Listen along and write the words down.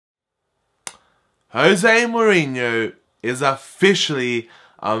Jose Mourinho is officially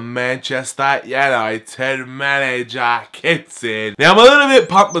a Manchester United manager. Gets in. Now I'm a little bit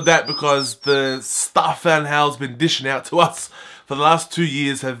pumped with that because the stuff Van Gaal's been dishing out to us for the last 2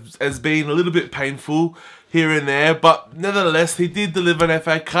 years has been a little bit painful here and there, but nevertheless he did deliver an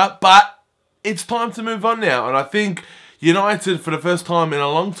FA Cup, but it's time to move on now, and I think United, for the first time in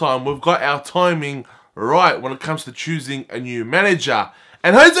a long time, we've got our timing right when it comes to choosing a new manager.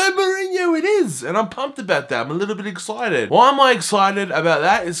 And Jose Mourinho it is, and I'm pumped about that. I'm a little bit excited. Why am I excited about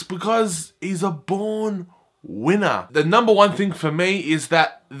that? It's because he's a born winner. The number one thing for me is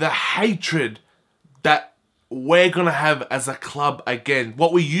that the hatred that we're going to have as a club again,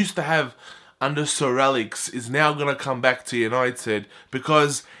 what we used to have under Sir Alex, is now going to come back to United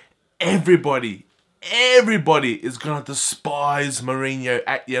because everybody is going to despise Mourinho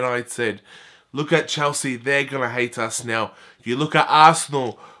at United. Look at Chelsea, they're going to hate us now. You look at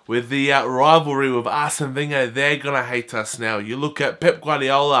Arsenal with the rivalry with Arsene Wenger, they're going to hate us now. You look at Pep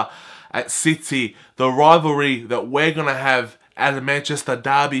Guardiola at City, the rivalry that we're going to have at the Manchester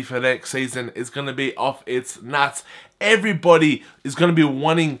Derby for next season is going to be off its nuts. Everybody is going to be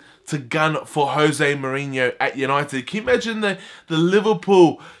wanting to gun for Jose Mourinho at United. Can you imagine the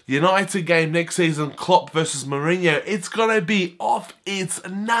Liverpool United game next season, Klopp versus Mourinho? It's going to be off its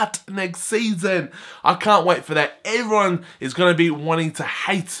nut next season. I can't wait for that. Everyone is going to be wanting to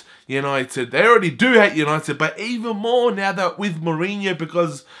hate United. They already do hate United, but even more now that with Mourinho,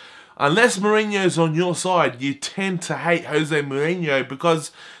 because unless Mourinho's on your side, you tend to hate Jose Mourinho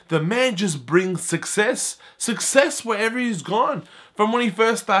because the man just brings success. Success wherever he's gone. From when he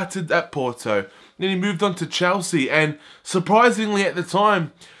first started at Porto, then he moved on to Chelsea, and surprisingly at the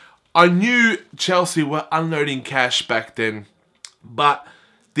time, I knew Chelsea were unloading cash back then, but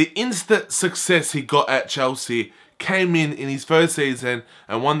the instant success he got at Chelsea came in his first season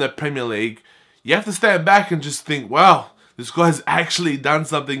and won the Premier League. You have to stand back and just think, wow, this guy's actually done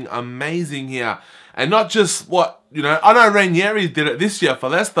something amazing here. And not just what, you know, I know Ranieri did it this year for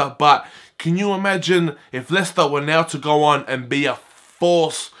Leicester, but can you imagine if Leicester were now to go on and be a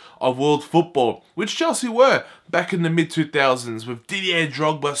force of world football, which Chelsea were back in the mid-2000s, with Didier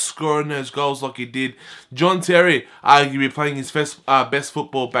Drogba scoring those goals like he did, John Terry arguably playing his best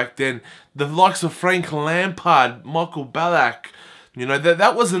football back then, the likes of Frank Lampard, Michael Ballack. You know,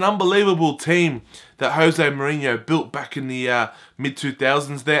 that was an unbelievable team that Jose Mourinho built back in the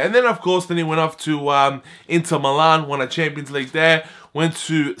mid-2000s there. And then, of course, then he went off to Inter Milan, won a Champions League there, went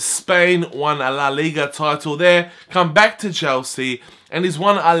to Spain, won a La Liga title there, come back to Chelsea, and he's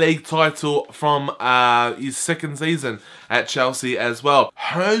won a league title from his second season at Chelsea as well.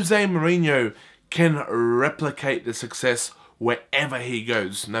 Jose Mourinho can replicate the success wherever he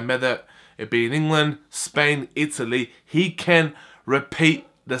goes, no matter it be in England, Spain, Italy, he can repeat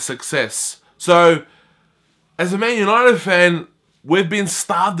the success. So, as a Man United fan, we've been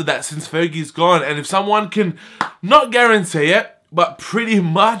starved of that since Fergie's gone, and if someone can not guarantee it, but pretty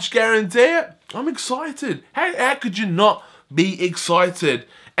much guarantee it, I'm excited. How could you not be excited?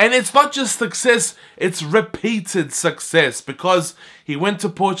 And it's not just success, it's repeated success, because he went to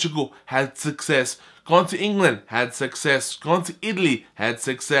Portugal, had success, gone to England, had success, gone to Italy, had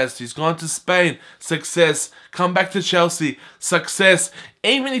success, he's gone to Spain, success, come back to Chelsea, success.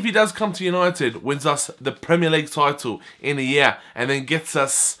 Even if he does come to United, wins us the Premier League title in a year, and then gets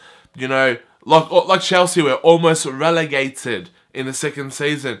us, you know, like Chelsea were almost relegated in the second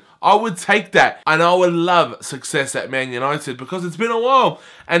season, I would take that, and I would love success at Man United because it's been a while.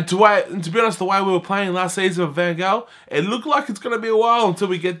 And to be honest, the way we were playing last season with Van Gaal, it looked like it's going to be a while until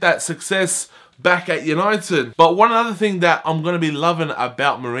we get that success back at United. But one other thing that I'm going to be loving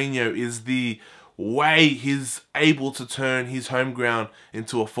about Mourinho is the way he's able to turn his home ground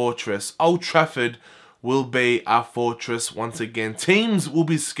into a fortress. Old Trafford will be our fortress once again. Teams will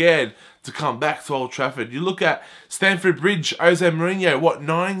be scared to come back to Old Trafford. You look at Stamford Bridge, Jose Mourinho, what,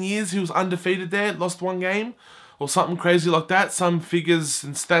 9 years he was undefeated there, lost one game or something crazy like that. Some figures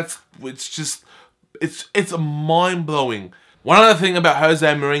and stats, which just, it's mind-blowing. One other thing about Jose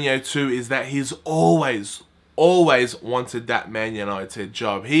Mourinho too is that he's always wanted that Man United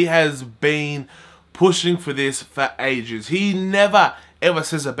job. He has been pushing for this for ages. He never ever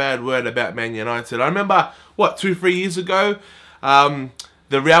says a bad word about Man United. I remember, what, 2-3 years ago,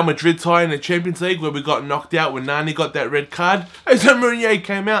 the Real Madrid tie in the Champions League where we got knocked out when Nani got that red card. Jose Mourinho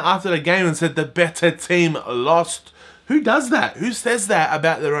came out after the game and said the better team lost. Who does that? Who says that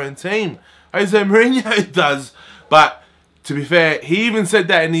about their own team? Jose Mourinho does. But To be fair, he even said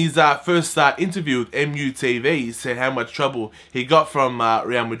that in his first interview with MUTV. He said how much trouble he got from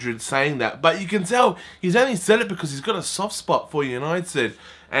Real Madrid saying that. But you can tell he's only said it because he's got a soft spot for United.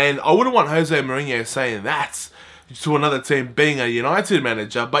 And I wouldn't want Jose Mourinho saying that to another team being a United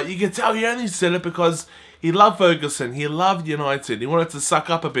manager. But you can tell he only said it because he loved Ferguson. He loved United. He wanted to suck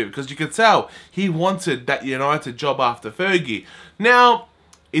up a bit because you could tell he wanted that United job after Fergie. Now,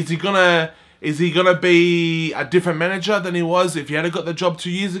 is he gonna be a different manager than he was if he had got the job 2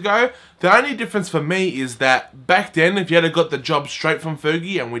 years ago? The only difference for me is that back then, if he had got the job straight from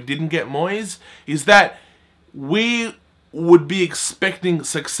Fergie and we didn't get Moyes, is that we would be expecting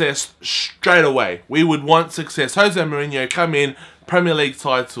success straight away. We would want success. Jose Mourinho come in, Premier League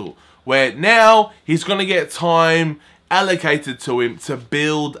title. Where now he's going to get time allocated to him to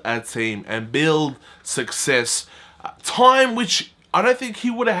build a team and build success. Time which I don't think he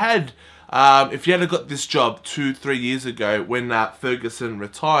would have had if he had got this job 2-3 years ago when Ferguson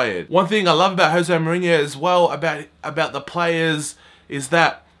retired. One thing I love about Jose Mourinho as well, about the players, is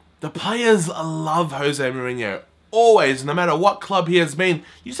that the players love Jose Mourinho. Always, no matter what club he has been.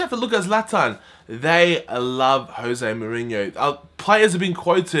 You just have to look at Zlatan. They love Jose Mourinho. Players have been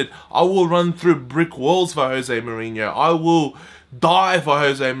quoted, I will run through brick walls for Jose Mourinho. I will die for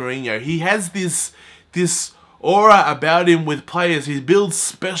Jose Mourinho. He has this aura about him with players. He builds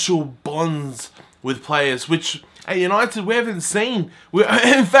special bonds with players, which at United we haven't seen.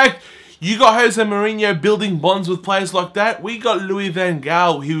 In fact, you got Jose Mourinho building bonds with players like that. We got Louis van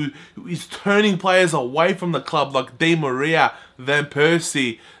Gaal, who is turning players away from the club, like Di Maria, Van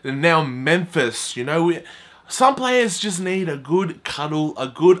Persie, and now Memphis. You know, some players just need a good cuddle, a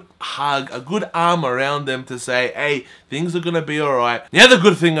good hug, a good arm around them to say, hey, things are going to be alright. The other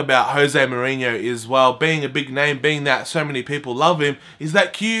good thing about Jose Mourinho is, well, being a big name, being that so many people love him, is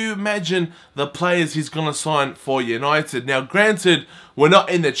that can you imagine the players he's going to sign for United? Now, granted, we're not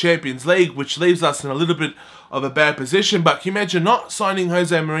in the Champions League, which leaves us in a little bit of a bad position, but can you imagine not signing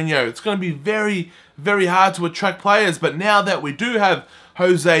Jose Mourinho? It's going to be very, very hard to attract players, but now that we do have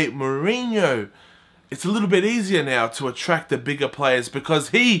Jose Mourinho, it's a little bit easier now to attract the bigger players, because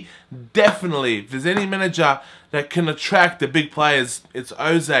he definitely, if there's any manager that can attract the big players, it's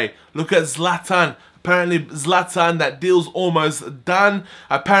Jose. Look at Zlatan. Apparently, Zlatan, that deal's almost done.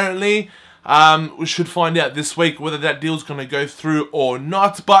 Apparently, we should find out this week whether that deal's going to go through or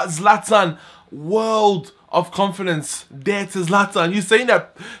not. But Zlatan, world of confidence there to Zlatan. You seen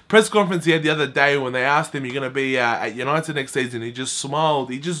that press conference he had the other day when they asked him, you're going to be at United next season? He just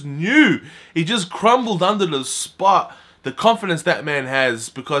smiled. He just knew. He just crumbled under the spot. The confidence that man has,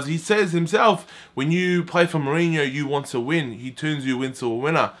 because he says himself, when you play for Mourinho, you want to win. He turns you into a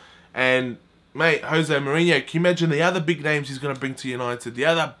winner. And mate, Jose Mourinho, can you imagine the other big names he's going to bring to United? The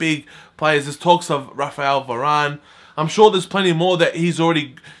other big players. There's talks of Rafael Varane. I'm sure there's plenty more that he's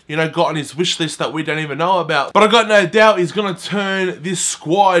already, you know, got on his wish list that we don't even know about. But I got no doubt he's going to turn this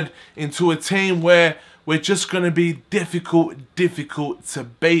squad into a team where we're just going to be difficult to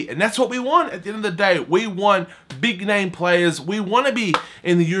beat. And that's what we want at the end of the day. We want big name players. We want to be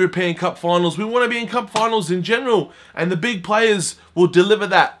in the European Cup finals. We want to be in Cup finals in general. And the big players will deliver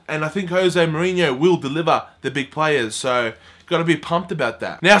that. And I think Jose Mourinho will deliver the big players. So got to be pumped about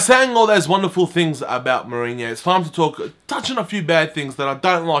that. Now, saying all those wonderful things about Mourinho, it's time to touch on a few bad things that I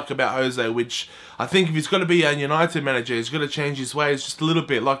don't like about Jose, which I think if he's going to be a United manager, he's got to change his ways just a little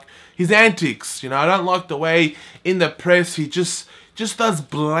bit. Like his antics, you know, I don't like the way in the press he just does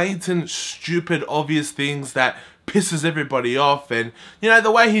blatant, stupid, obvious things that pisses everybody off. And, you know, the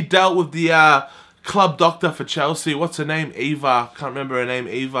way he dealt with the club doctor for Chelsea, what's her name? Eva, can't remember her name,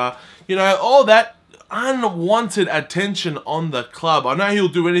 Eva. You know, all that unwanted attention on the club. I know he'll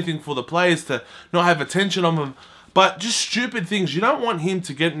do anything for the players to not have attention on them, but just stupid things. You don't want him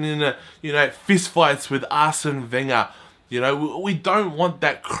to get in a, you know, fist fights with Arsene Wenger. You know, we don't want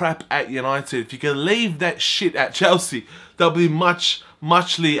that crap at United. If you can leave that shit at Chelsea, they'll be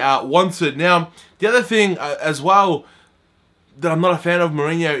muchly wanted. Now, the other thing as well that I'm not a fan of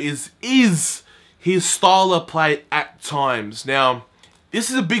Mourinho is his style of play at times. Now, this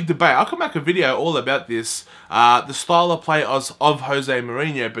is a big debate. I'll come back a video all about this, the style of play of Jose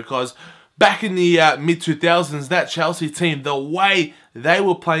Mourinho, because back in the mid-2000s, that Chelsea team, the way they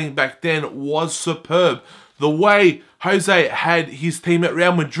were playing back then was superb. The way Jose had his team at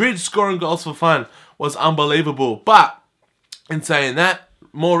Real Madrid scoring goals for fun was unbelievable. But in saying that,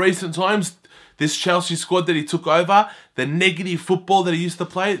 more recent times, this Chelsea squad that he took over, the negative football that he used to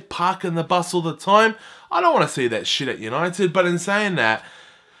play, parking the bus all the time, I don't want to see that shit at United. But in saying that,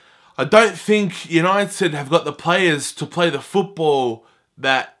 I don't think United have got the players to play the football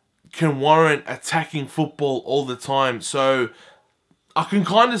that can warrant attacking football all the time. So I can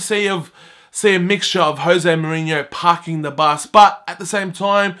kind of see a mixture of Jose Mourinho parking the bus, but at the same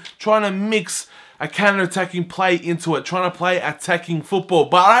time trying to mix a counter-attacking play into it, trying to play attacking football.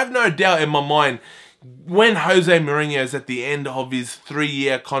 But I have no doubt in my mind, when Jose Mourinho is at the end of his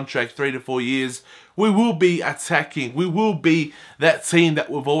 3-year contract, 3 to 4 years, we will be attacking. We will be that team that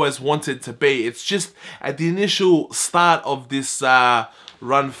we've always wanted to be. It's just at the initial start of this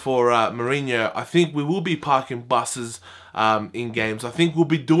run for Mourinho, I think we will be parking buses in games. I think we'll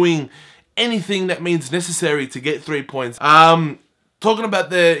be doing anything that means necessary to get 3 points. Talking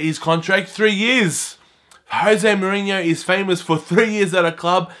about his contract, 3 years. Jose Mourinho is famous for 3 years at a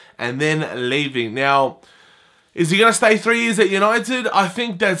club and then leaving. Now, is he going to stay 3 years at United? I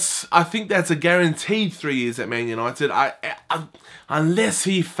think that's a guaranteed 3 years at Man United. Unless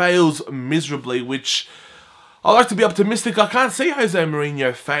he fails miserably, which I like to be optimistic. I can't see Jose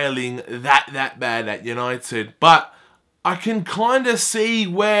Mourinho failing that bad at United, but I can kind of see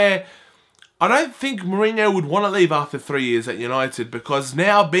where I don't think Mourinho would want to leave after 3 years at United, because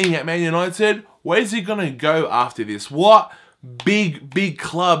now being at Man United, where's he going to go after this? What big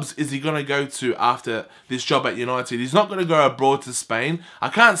clubs is he going to go to after this job at United? He's not going to go abroad to Spain. I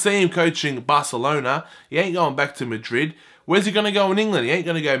can't see him coaching Barcelona. He ain't going back to Madrid. Where's he going to go in England? He ain't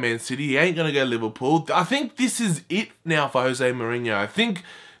going to go Man City. He ain't going to go Liverpool. I think this is it now for Jose Mourinho. I think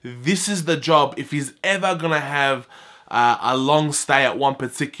this is the job. If he's ever going to have a long stay at one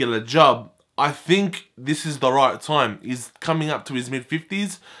particular job, I think this is the right time. He's coming up to his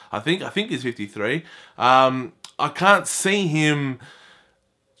mid-50s. I think he's 53. I can't see him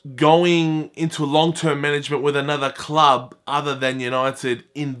going into long-term management with another club other than United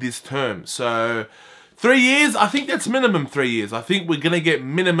in this term. So 3 years, I think that's minimum 3 years. I think we're going to get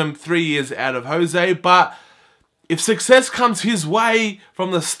minimum 3 years out of Jose. But if success comes his way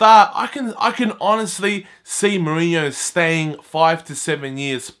from the start, I can honestly see Mourinho staying 5 to 7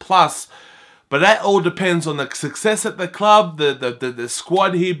 years plus. But that all depends on the success at the club, the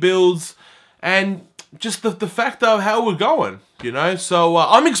squad he builds, and just the factor of how we're going, you know. So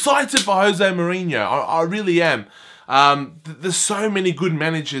I'm excited for Jose Mourinho. I really am. There's so many good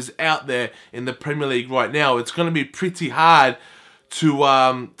managers out there in the Premier League right now. It's going to be pretty hard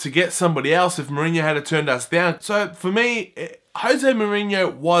to get somebody else if Mourinho had to turn us down. So for me, Jose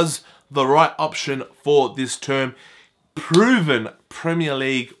Mourinho was the right option for this term. Proven Premier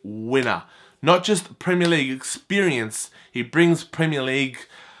League winner. Not just Premier League experience. He brings Premier League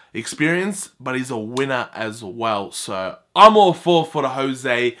experience, but he's a winner as well. So I'm all for the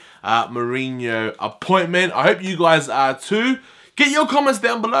Jose Mourinho appointment. I hope you guys are too. Get your comments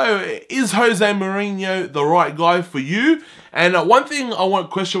down below. Is Jose Mourinho the right guy for you? And one question I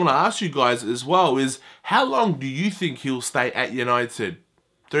want to ask you guys as well is, how long do you think he'll stay at United?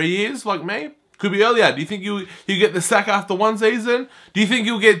 3 years, like me? Could be earlier. Do you think you get the sack after 1 season? Do you think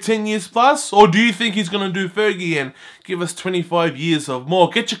he'll get 10 years plus? Or do you think he's going to do Fergie and give us 25 years of more?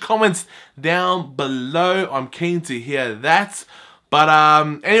 Get your comments down below. I'm keen to hear that. But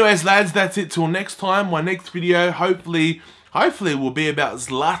anyways, lads, that's it till next time. My next video, hopefully will be about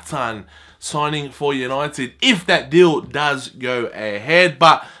Zlatan signing for United, if that deal does go ahead.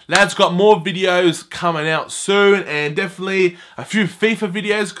 But lads, got more videos coming out soon, and definitely a few FIFA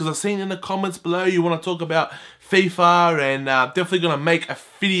videos, because I've seen in the comments below you want to talk about FIFA, and definitely going to make a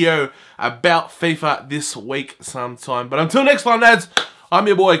video about FIFA this week sometime. But until next time, lads, I'm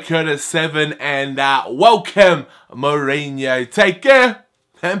your boy Curtis7, and welcome Mourinho. Take care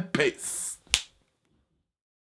and peace.